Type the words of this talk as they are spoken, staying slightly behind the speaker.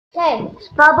Okay,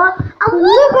 Bubba, and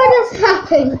look what has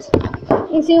happened.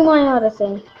 You see my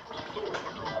Odyssey.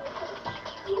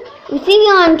 You see me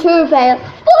on two player,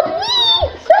 but we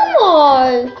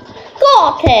somehow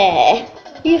got it.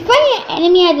 You find an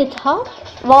enemy at the top?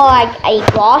 Well, like a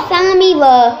boss enemy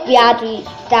where we had to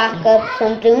stack up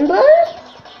some Doombers.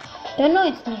 Don't know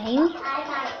its name.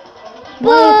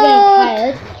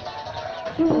 But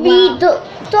we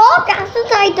thought that's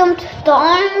what I dumped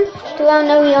down to run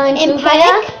around two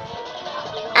player.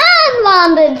 And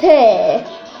landed here.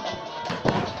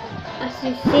 As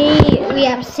you see, we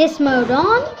have Sys mode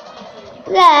on.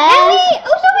 Yeah. And we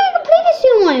completed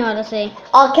Super Mario Odyssey.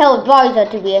 I'll kill Bowser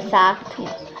to be exact.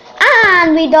 Yes.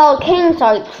 And we do King's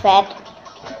outfit.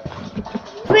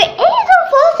 It is our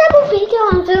first ever video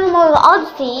on Super Mario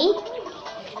Odyssey.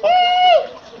 Yay!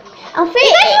 And if you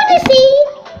guys want to see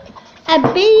a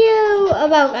video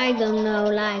about, I don't know,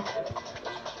 like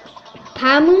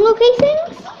Power Moon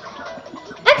locations?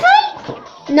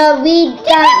 No, we don't.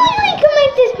 We can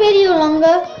make this video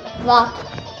longer. What?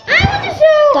 I want to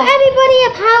show everybody a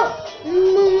Power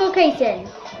Moon location.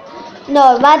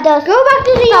 No, that does. Go back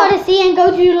to the Odyssey and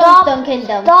go to Lost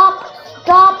Kingdom. Stop.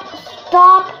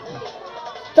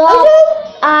 Also,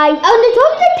 on the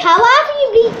top of the tower, after you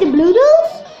beat the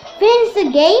Bloodles, finish the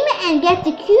game and get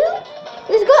the cube,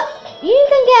 you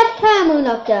can get Power Moon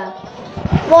up there.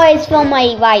 Boys, from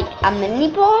my right, a mini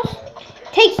boss.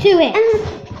 Takes 2 hits.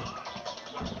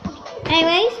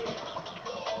 Anyways,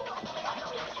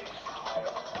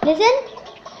 listen.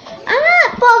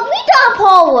 But we got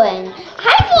Poland. I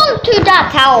want to die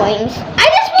towings. I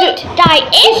just want to die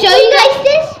in. Show you guys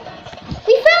this.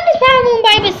 We found this Power Moon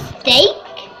by mistake.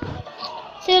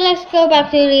 So let's go back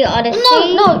to the Odyssey.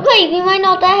 No, wait, we might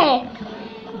not die.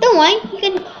 Don't worry, you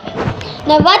can.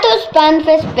 Now, what will spend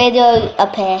this video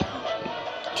up here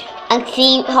and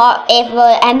see how if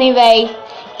we're anyway.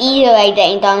 Either way,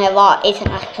 they done it what is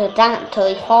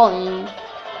accidentally falling.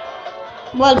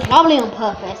 Well, probably on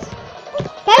purpose.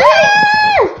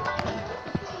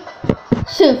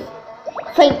 Shoot.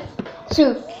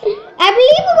 Shoot. I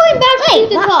believe we're going back to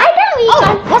the top. I don't know.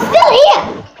 We're still here.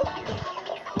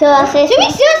 Should we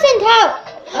still send out?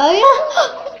 Oh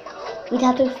yeah. We'd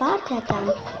have to fight that time.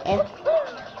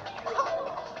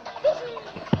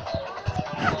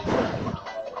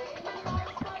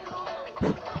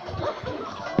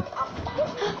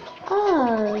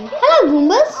 Hello,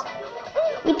 Goombas.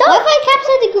 We thought if I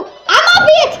captured the Goomba. I'm up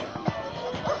it!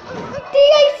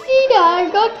 Did I see that? I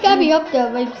got Gabby up there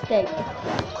by mistake.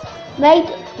 Wait,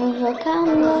 move the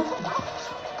camera.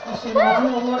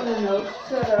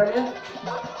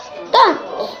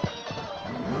 Don't.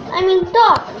 I mean,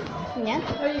 dog. Yeah.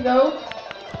 There you go.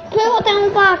 Put it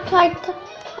down back. I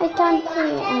can't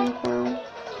see anything.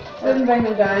 Didn't bring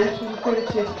them down. So you could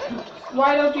have just.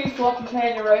 Why don't you swap and play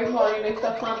in your room while you make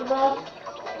stuff Santa Claus?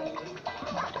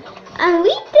 And we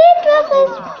did love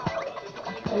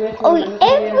it. Oh,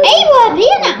 hey, we're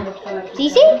here now. See?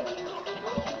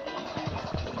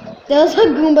 There's a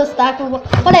Goomba stack of.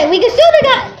 Hold on, we can still do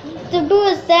that. The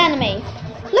Boo's enemy.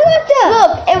 Look at that.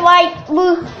 Look, it's like.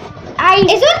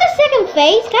 It's on the second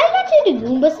phase. Can I get to the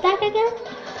Goomba stack again?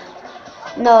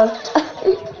 No.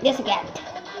 Yes, again.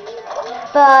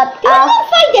 But I'm gonna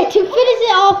fight that to finish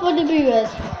it off for the viewers.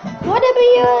 What are the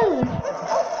viewers?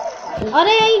 Are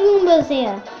there any Goombas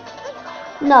here?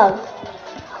 No.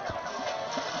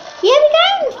 Yeah, we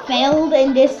kind of failed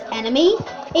in this enemy.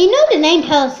 You know the name,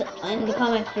 tell us in the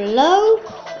comments below.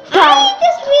 I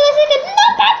just realized I could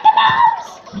not back the mouse.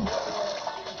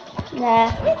 Yeah,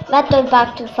 let's go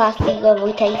back to fast eagle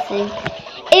rotation.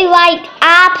 It's like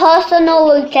our personal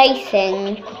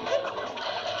rotation.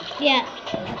 Yeah.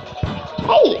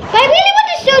 Hey, but I really want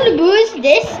to show the boys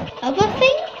this other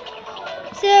thing.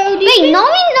 So, wait, no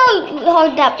one knows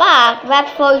hold that back.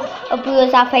 That's for a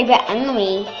Boo's our favorite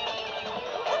enemy.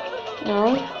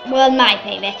 No? Well, my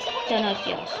favorite. Don't know if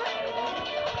yours.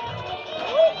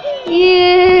 Yeah.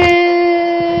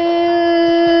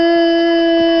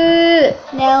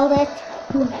 Nailed it.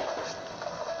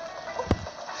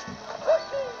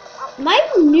 My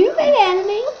new favorite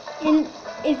enemy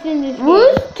it's in this game.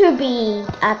 Used to be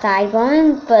a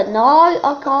Typhon, but now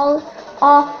I call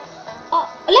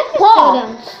let's just show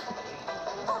them.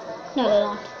 No, they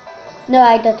don't. No,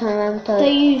 I don't remember.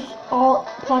 They use all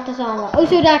Potter's armor.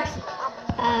 Also, that's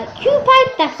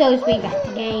Q-Pipe. That's always been back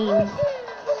the game.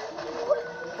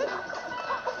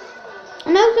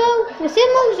 And also, the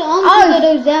symbols on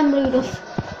those Bloodles.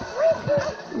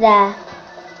 There.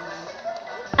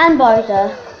 And Bowser.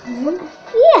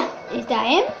 Yeah. Is that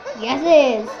him? Yes,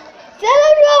 it is.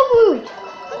 Uproot.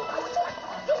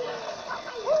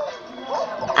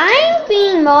 I'm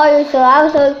being Mario, so I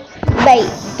was like, wait,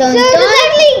 don't,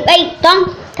 wait,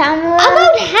 don't tell me.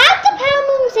 About half the power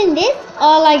moves in this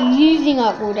are like using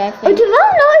Uproot, I I think. don't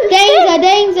know.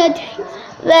 Danger.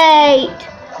 Wait.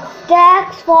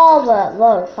 Stacks forward.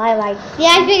 Look, I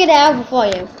Yeah, I figured it out before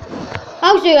you.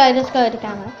 I'll show you. I just go to the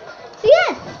camera. So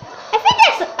yeah, I think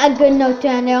that's a good note to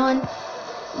end it on.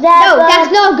 No,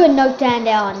 that's not a good note to end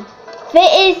it on.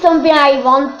 It is something I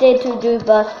wanted to do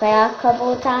bus fair a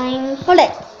couple of times. Hold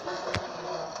it.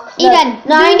 Eden,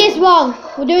 we're doing this wrong.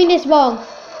 We're doing this wrong.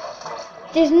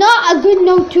 There's not a good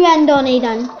note to end on,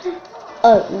 Eden.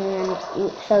 Oh, man.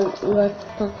 So you were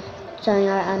saying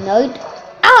a note?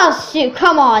 Oh shoot,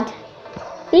 come on.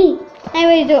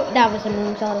 Anyway, that was a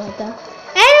moonsault right there.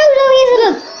 And also here's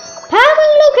a power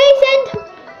location.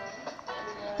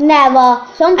 Never.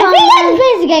 Sometimes I think I have to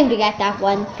play the game to get that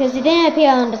one, because it didn't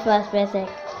appear on the first basic.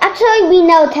 actually we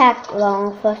know tech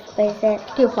wrong first basic.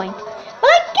 Good point. But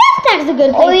I guess that's a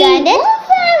good place to end it. One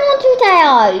thing I want to say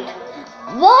out.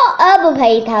 What other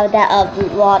place have that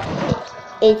Uproot what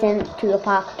isn't to the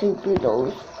past two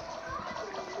doodles?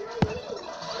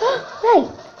 Wait.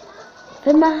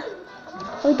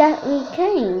 That we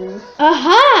came.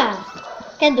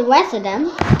 Aha! Get the rest of them.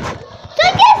 So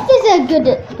I guess this is a good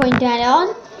point to end it on.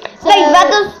 So, Wait, that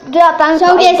does drop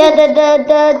so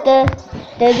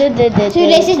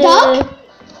this is dog.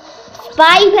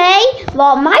 Spy Play,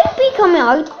 what might be coming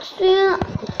out soon.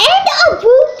 And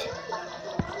Uproot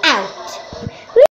out.